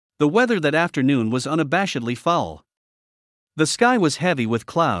The weather that afternoon was unabashedly foul. The sky was heavy with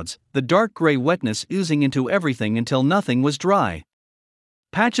clouds, the dark gray wetness oozing into everything until nothing was dry.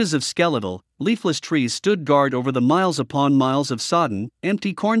 Patches of skeletal, leafless trees stood guard over the miles upon miles of sodden,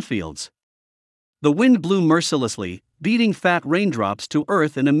 empty cornfields. The wind blew mercilessly, beating fat raindrops to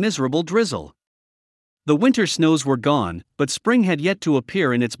earth in a miserable drizzle. The winter snows were gone, but spring had yet to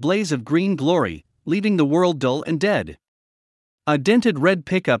appear in its blaze of green glory, leaving the world dull and dead. A dented red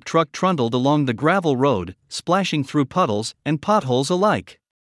pickup truck trundled along the gravel road, splashing through puddles and potholes alike.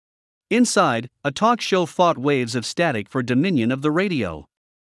 Inside, a talk show fought waves of static for dominion of the radio.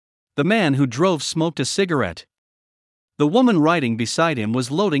 The man who drove smoked a cigarette. The woman riding beside him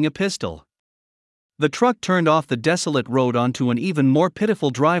was loading a pistol. The truck turned off the desolate road onto an even more pitiful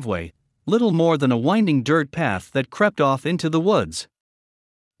driveway, little more than a winding dirt path that crept off into the woods.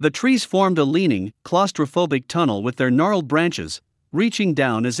 The trees formed a leaning, claustrophobic tunnel with their gnarled branches, reaching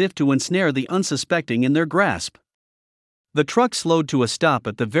down as if to ensnare the unsuspecting in their grasp. The truck slowed to a stop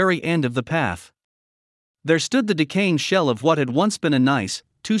at the very end of the path. There stood the decaying shell of what had once been a nice,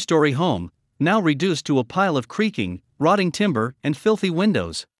 two-story home, now reduced to a pile of creaking, rotting timber and filthy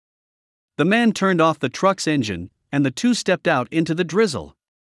windows. The man turned off the truck's engine, and the two stepped out into the drizzle.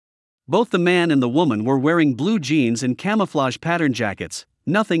 Both the man and the woman were wearing blue jeans and camouflage pattern jackets,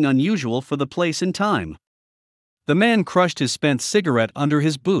 nothing unusual for the place and time. The man crushed his spent cigarette under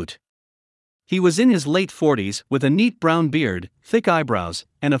his boot. He was in his late 40s, with a neat brown beard, thick eyebrows,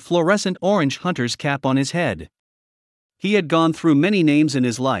 and a fluorescent orange hunter's cap on his head. He had gone through many names in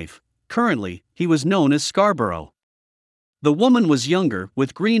his life. Currently, he was known as Scarborough. The woman was younger,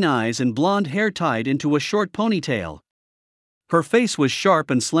 with green eyes and blonde hair tied into a short ponytail. Her face was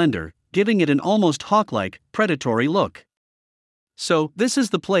sharp and slender, giving it an almost hawk-like, predatory look. "So, this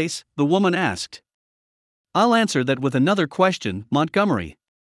is the place?" the woman asked. "I'll answer that with another question, Montgomery.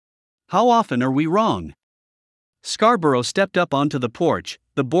 How often are we wrong?" Scarborough stepped up onto the porch,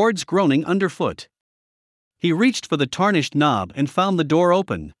 the boards groaning underfoot. He reached for the tarnished knob and found the door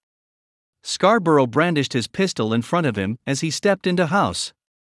open. Scarborough brandished his pistol in front of him as he stepped into house.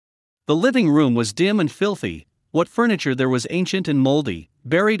 The living room was dim and filthy. What furniture there was ancient and moldy,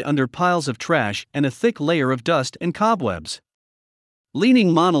 buried under piles of trash and a thick layer of dust and cobwebs.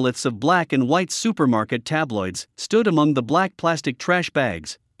 Leaning monoliths of black and white supermarket tabloids stood among the black plastic trash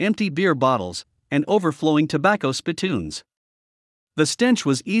bags, empty beer bottles, and overflowing tobacco spittoons. The stench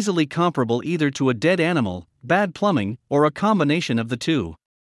was easily comparable either to a dead animal, bad plumbing, or a combination of the two.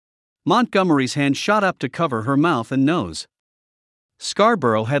 Montgomery's hand shot up to cover her mouth and nose.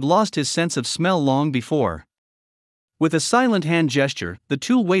 Scarborough had lost his sense of smell long before. With a silent hand gesture, the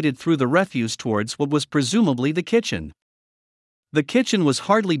two waded through the refuse towards what was presumably the kitchen. The kitchen was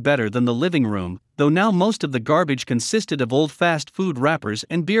hardly better than the living room, though now most of the garbage consisted of old fast food wrappers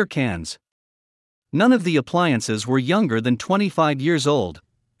and beer cans. None of the appliances were younger than 25 years old,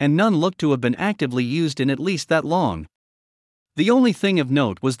 and none looked to have been actively used in at least that long. The only thing of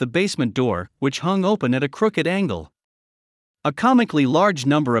note was the basement door, which hung open at a crooked angle. A comically large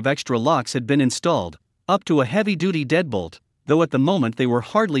number of extra locks had been installed, up to a heavy-duty deadbolt, though at the moment they were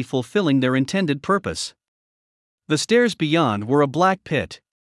hardly fulfilling their intended purpose. The stairs beyond were a black pit.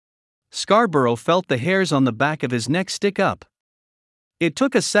 Scarborough felt the hairs on the back of his neck stick up. It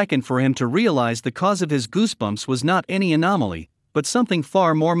took a second for him to realize the cause of his goosebumps was not any anomaly, but something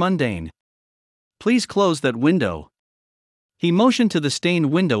far more mundane. "Please close that window." He motioned to the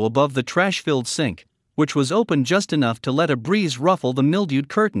stained window above the trash-filled sink, which was open just enough to let a breeze ruffle the mildewed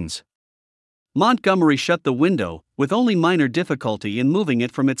curtains. Montgomery shut the window, with only minor difficulty in moving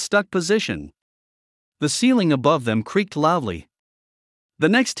it from its stuck position. The ceiling above them creaked loudly. The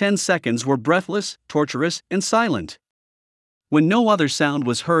next 10 seconds were breathless, torturous, and silent. When no other sound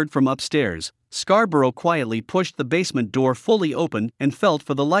was heard from upstairs, Scarborough quietly pushed the basement door fully open and felt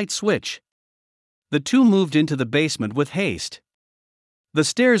for the light switch. The two moved into the basement with haste. The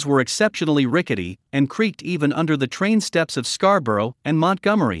stairs were exceptionally rickety, and creaked even under the trained steps of Scarborough and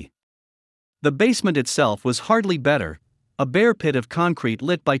Montgomery. The basement itself was hardly better, a bare pit of concrete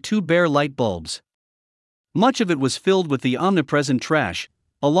lit by 2 bare light bulbs. Much of it was filled with the omnipresent trash,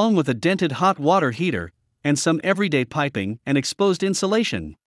 along with a dented hot water heater, and some everyday piping and exposed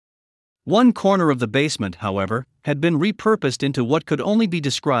insulation. One corner of the basement, however, had been repurposed into what could only be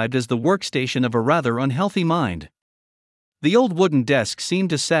described as the workstation of a rather unhealthy mind. The old wooden desk seemed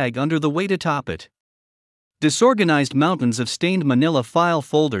to sag under the weight atop it. Disorganized mountains of stained manila file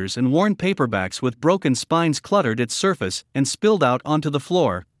folders and worn paperbacks with broken spines cluttered its surface and spilled out onto the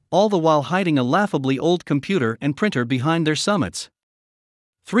floor, all the while hiding a laughably old computer and printer behind their summits.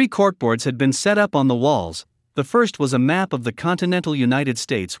 3 corkboards had been set up on the walls, The first was a map of the continental United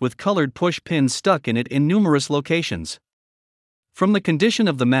States with colored push pins stuck in it in numerous locations. From the condition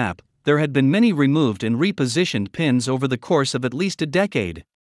of the map, there had been many removed and repositioned pins over the course of at least a decade.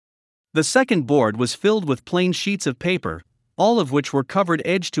 The second board was filled with plain sheets of paper, all of which were covered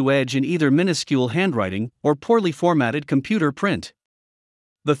edge to edge in either minuscule handwriting or poorly formatted computer print.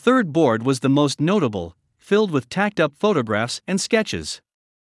 The third board was the most notable, filled with tacked-up photographs and sketches.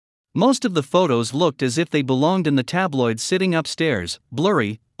 Most of the photos looked as if they belonged in the tabloids sitting upstairs,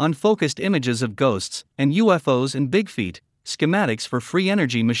 blurry, unfocused images of ghosts and UFOs and Big Feet, schematics for free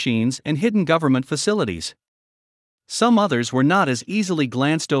energy machines and hidden government facilities. Some others were not as easily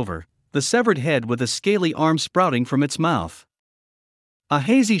glanced over, the severed head with a scaly arm sprouting from its mouth. A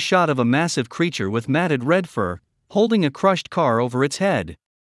hazy shot of a massive creature with matted red fur, holding a crushed car over its head.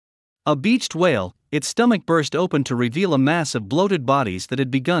 A beached whale, its stomach burst open to reveal a mass of bloated bodies that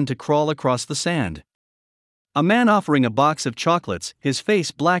had begun to crawl across the sand. A man offering a box of chocolates, his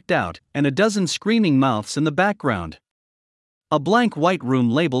face blacked out, and a dozen screaming mouths in the background. A blank white room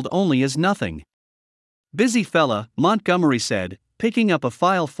labeled only as nothing. "Busy fella," Montgomery said, picking up a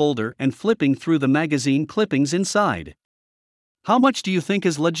file folder and flipping through the magazine clippings inside. "How much do you think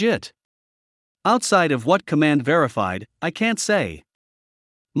is legit?" "Outside of what Command verified, I can't say.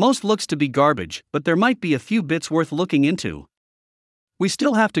 Most looks to be garbage, but there might be a few bits worth looking into. We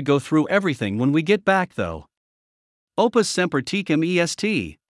still have to go through everything when we get back though. Opus semper tecum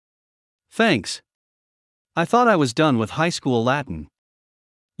est. Thanks. I thought I was done with high school Latin."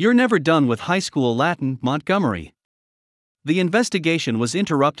 "You're never done with high school Latin, Montgomery." The investigation was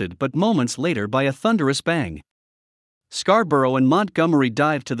interrupted but moments later by a thunderous bang. Scarborough and Montgomery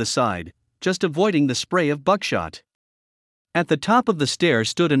dived to the side, just avoiding the spray of buckshot. At the top of the stairs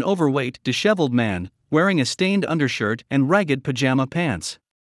stood an overweight, disheveled man, wearing a stained undershirt and ragged pajama pants.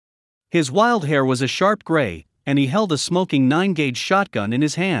 His wild hair was a sharp gray, and he held a smoking 9-gauge shotgun in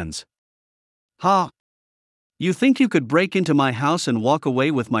his hands. "Ha! You think you could break into my house and walk away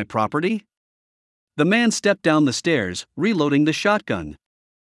with my property?" The man stepped down the stairs, reloading the shotgun.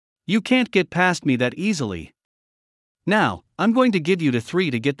 "You can't get past me that easily. Now, I'm going to give you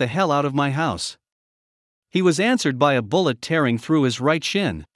 3 to get the hell out of my house." He was answered by a bullet tearing through his right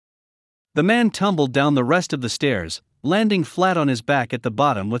shin. The man tumbled down the rest of the stairs, landing flat on his back at the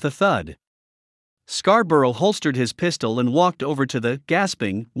bottom with a thud. Scarborough holstered his pistol and walked over to the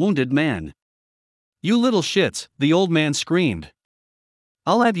gasping, wounded man. "You little shits," the old man screamed.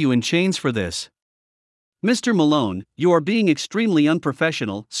 "I'll have you in chains for this." "Mr. Malone, you are being extremely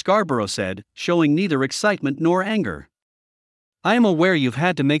unprofessional," Scarborough said, showing neither excitement nor anger. "I am aware you've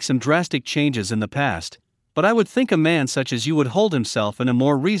had to make some drastic changes in the past, but I would think a man such as you would hold himself in a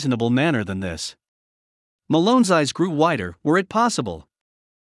more reasonable manner than this." Malone's eyes grew wider, were it possible.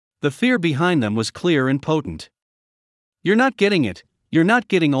 The fear behind them was clear and potent. "You're not getting it, you're not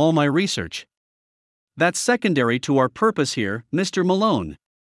getting all my research. That's secondary to our purpose here, Mr. Malone.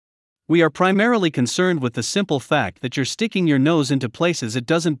 We are primarily concerned with the simple fact that you're sticking your nose into places it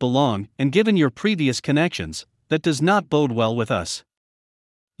doesn't belong, and given your previous connections, that does not bode well with us.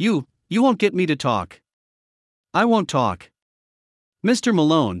 You won't get me to talk. I won't talk. Mr.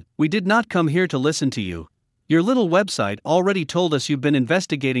 Malone, we did not come here to listen to you. Your little website already told us you've been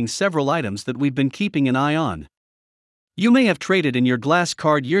investigating several items that we've been keeping an eye on. You may have traded in your glass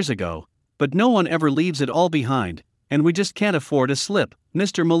card years ago, but no one ever leaves it all behind, and we just can't afford a slip,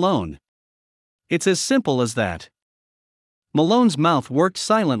 Mr. Malone. It's as simple as that." Malone's mouth worked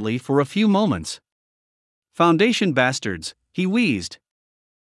silently for a few moments. "Foundation bastards," he wheezed.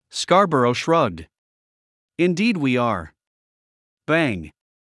 Scarborough shrugged. "Indeed we are." Bang.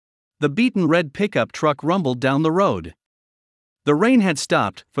 The beaten red pickup truck rumbled down the road. The rain had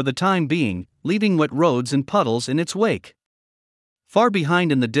stopped, for the time being, leaving wet roads and puddles in its wake. Far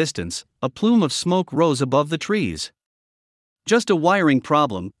behind in the distance, a plume of smoke rose above the trees. Just a wiring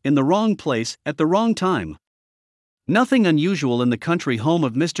problem, in the wrong place, at the wrong time. Nothing unusual in the country home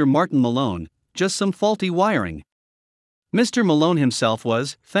of Mr. Martin Malone, just some faulty wiring. Mr. Malone himself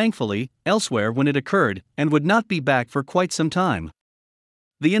was, thankfully, elsewhere when it occurred, and would not be back for quite some time.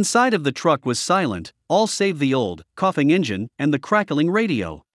 The inside of the truck was silent, all save the old, coughing engine and the crackling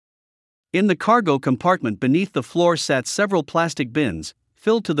radio. In the cargo compartment beneath the floor sat several plastic bins,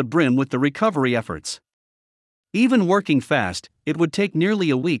 filled to the brim with the recovery efforts. Even working fast, it would take nearly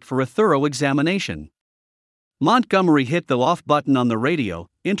a week for a thorough examination. Montgomery hit the off button on the radio,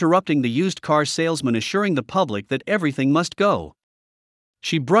 interrupting the used car salesman, assuring the public that everything must go.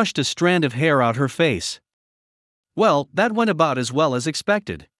 She brushed a strand of hair out her face. "Well, that went about as well as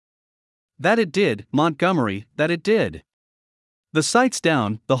expected." "That it did, Montgomery, that it did. The sight's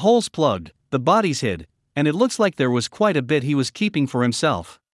down, the hole's plugged, the body's hid, and it looks like there was quite a bit he was keeping for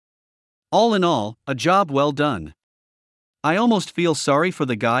himself. All in all, a job well done. I almost feel sorry for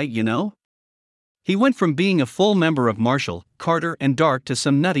the guy, you know? He went from being a full member of Marshall, Carter, and Dark to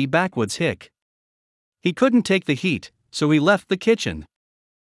some nutty backwoods hick. He couldn't take the heat, so he left the kitchen.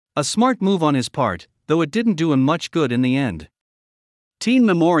 A smart move on his part, though it didn't do him much good in the end. Teen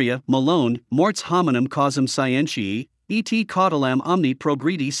memoria, Malone, morts hominum causam scientiae, et cautelam omni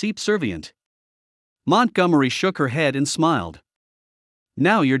progredi seep servient. Montgomery shook her head and smiled.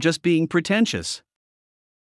 Now you're just being pretentious.